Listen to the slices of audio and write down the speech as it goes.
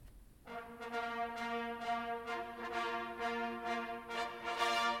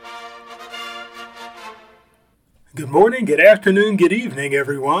Good morning, good afternoon, good evening,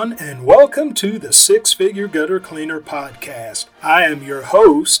 everyone, and welcome to the Six Figure Gutter Cleaner Podcast. I am your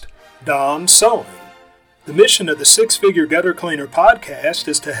host, Don Sulling. The mission of the Six Figure Gutter Cleaner Podcast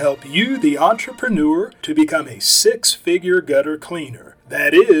is to help you, the entrepreneur, to become a six-figure gutter cleaner.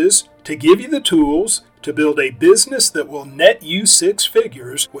 That is, to give you the tools to build a business that will net you six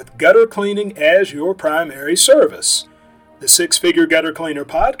figures with gutter cleaning as your primary service. The Six Figure Gutter Cleaner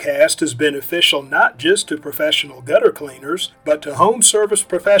Podcast is beneficial not just to professional gutter cleaners, but to home service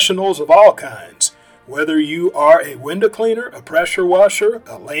professionals of all kinds. Whether you are a window cleaner, a pressure washer,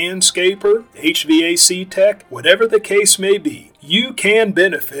 a landscaper, HVAC tech, whatever the case may be, you can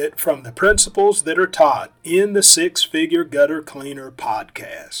benefit from the principles that are taught in the Six Figure Gutter Cleaner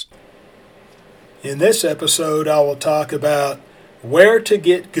Podcast. In this episode, I will talk about where to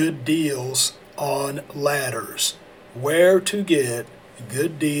get good deals on ladders. Where to get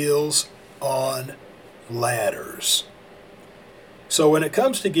good deals on ladders. So when it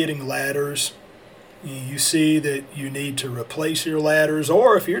comes to getting ladders, you see that you need to replace your ladders,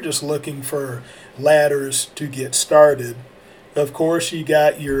 or if you're just looking for ladders to get started, of course you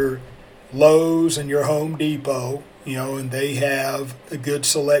got your Lowe's and your Home Depot, and they have a good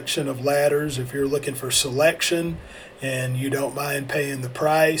selection of ladders. If you're looking for selection and you don't mind paying the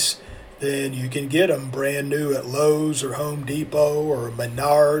price, then you can get them brand new at Lowe's or Home Depot or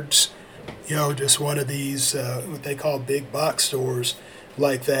Menards, just one of these, what they call big box stores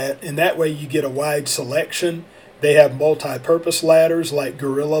like that. And that way you get a wide selection. They have multi-purpose ladders like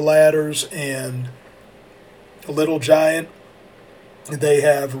Gorilla Ladders and Little Giant. They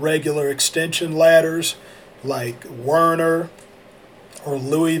have regular extension ladders like Werner or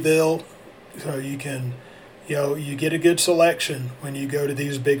Louisville. So you can you get a good selection when you go to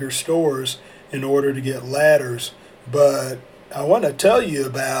these bigger stores in order to get ladders. But I want to tell you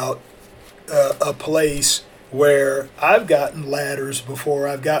about a place where I've gotten ladders before.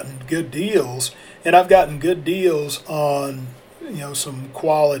 I've gotten good deals, and I've gotten good deals on some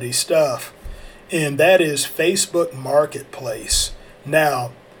quality stuff, and that is Facebook Marketplace.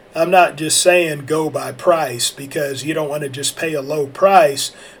 Now, I'm not just saying go by price, because you don't want to just pay a low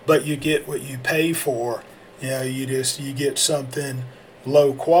price, but you get what you pay for. You get something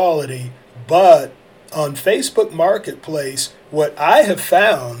low quality. But on Facebook Marketplace, what I have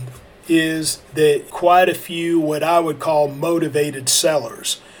found is that quite a few what I would call motivated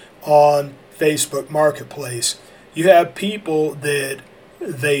sellers on Facebook Marketplace. You have people that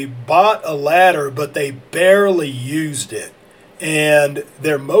they bought a ladder, but they barely used it, and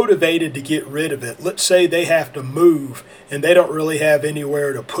they're motivated to get rid of it. Let's say they have to move and they don't really have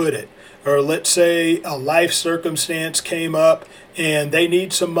anywhere to put it. Or let's say a life circumstance came up and they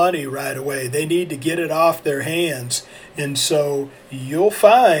need some money right away. They need to get it off their hands. And so you'll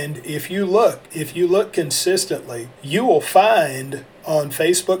find, if you look consistently, you will find on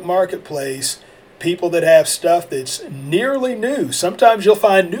Facebook Marketplace people that have stuff that's nearly new. Sometimes you'll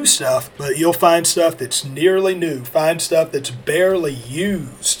find new stuff, but you'll find stuff that's nearly new. Find stuff that's barely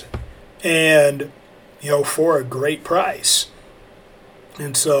used, and for a great price.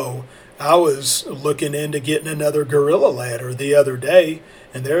 And so I was looking into getting another Gorilla ladder the other day,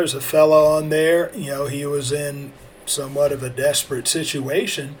 and there's a fellow on there, he was in somewhat of a desperate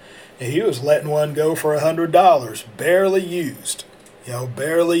situation, and he was letting one go for $100, barely used,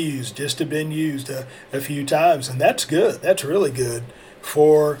 just have been used a few times, and that's good. That's really good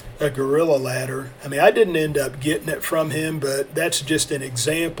for a Gorilla ladder. I mean, I didn't end up getting it from him, but that's just an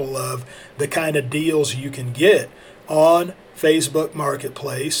example of the kind of deals you can get on Facebook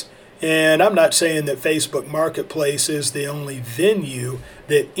Marketplace. And I'm not saying that Facebook Marketplace is the only venue,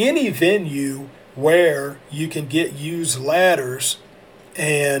 that any venue where you can get used ladders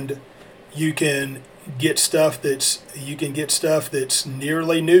and you can get stuff that's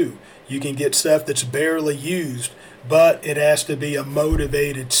nearly new. You can get stuff that's barely used, but it has to be a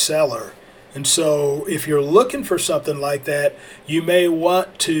motivated seller. And so if you're looking for something like that, you may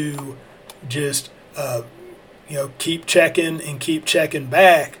want to just keep checking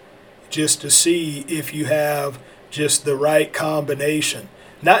back, just to see if you have just the right combination.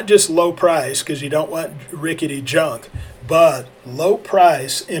 Not just low price, because you don't want rickety junk, but low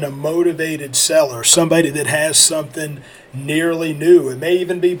price in a motivated seller, somebody that has something nearly new. It may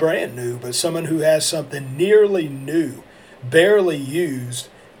even be brand new, but someone who has something nearly new, barely used,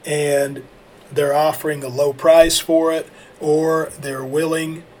 and they're offering a low price for it, or they're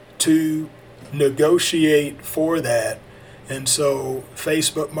willing to negotiate for that. And so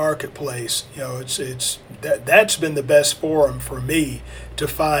Facebook Marketplace, that's been the best forum for me to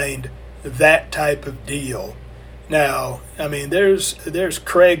find that type of deal. Now, I mean, there's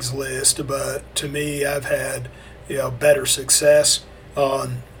Craigslist, but to me, I've had better success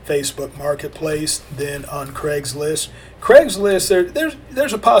on Facebook Marketplace than on Craigslist. Craigslist,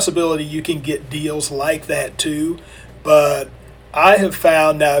 there's a possibility you can get deals like that too, but I have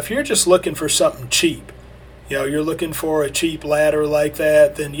found now if you're just looking for something cheap, you're looking for a cheap ladder like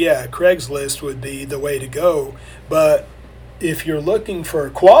that, then yeah, Craigslist would be the way to go. But if you're looking for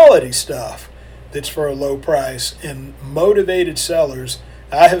quality stuff that's for a low price and motivated sellers,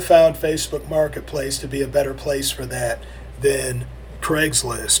 I have found Facebook Marketplace to be a better place for that than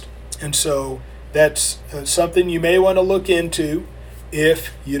Craigslist. And so that's something you may want to look into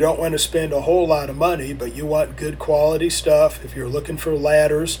if you don't want to spend a whole lot of money, but you want good quality stuff. If you're looking for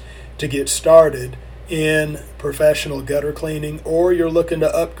ladders to get started in professional gutter cleaning, or you're looking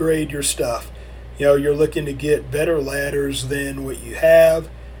to upgrade your stuff, you're looking to get better ladders than what you have,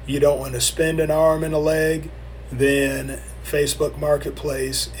 you don't want to spend an arm and a leg, then Facebook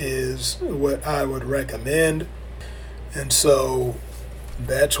Marketplace is what I would recommend. And so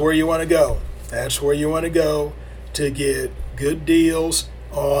that's where you want to go. That's where you want to go to get good deals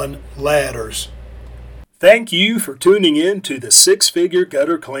on ladders. Thank you for tuning in to the Six Figure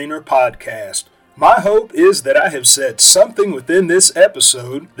Gutter Cleaner podcast. My hope is that I have said something within this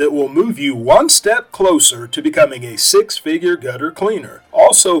episode that will move you one step closer to becoming a six-figure gutter cleaner.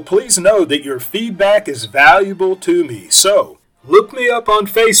 Also, please know that your feedback is valuable to me. So, look me up on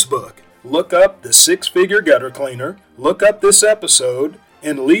Facebook. Look up the Six Figure Gutter Cleaner. Look up this episode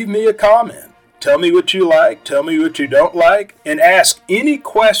and leave me a comment. Tell me what you like, tell me what you don't like, and ask any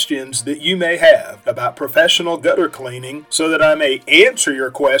questions that you may have about professional gutter cleaning so that I may answer your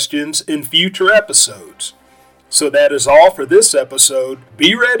questions in future episodes. So that is all for this episode.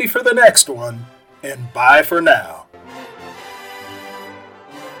 Be ready for the next one, and bye for now.